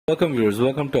Welcome viewers,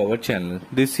 welcome to our channel.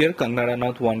 This year Kangana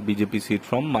Ranaut won BJP seat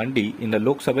from Mandi in the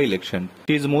Lok Sabha election.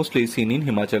 She is mostly seen in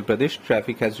Himachal Pradesh.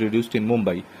 Traffic has reduced in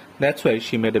Mumbai. That's why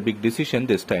she made a big decision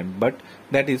this time. But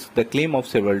that is the claim of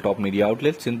several top media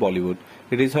outlets in Bollywood.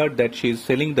 It is heard that she is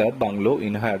selling the bungalow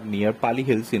in her near Pali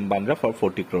Hills in Bandra for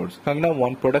 40 crores. Kangana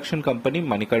one production company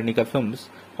Manikarnika Films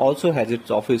also has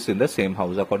its office in the same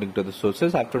house. According to the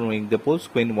sources, after knowing the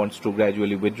post, Queen wants to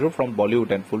gradually withdraw from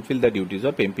Bollywood and fulfill the duties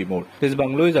of MP mode. This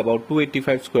bungalow is about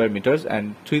 285 square meters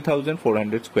and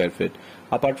 3,400 square feet.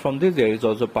 Apart from this, there is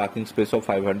also parking space of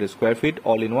 500 square feet.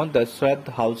 All in one, the Shraddh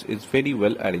house is very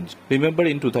well arranged. Remember,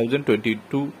 in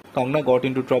 2022, Kangana got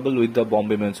into trouble with the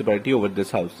Bombay municipality over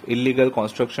this house. Illegal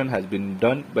construction has been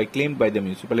done claimed by the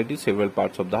municipality several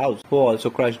parts of the house, who are also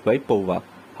crushed by POVA.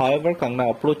 However,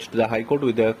 Kangana approached the High Court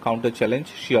with a counter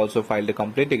challenge. She also filed a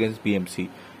complaint against BMC.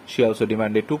 She also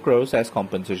demanded 2 crores as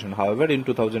compensation. However, in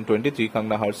 2023,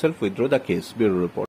 Kangana herself withdrew the case. Bureau Report.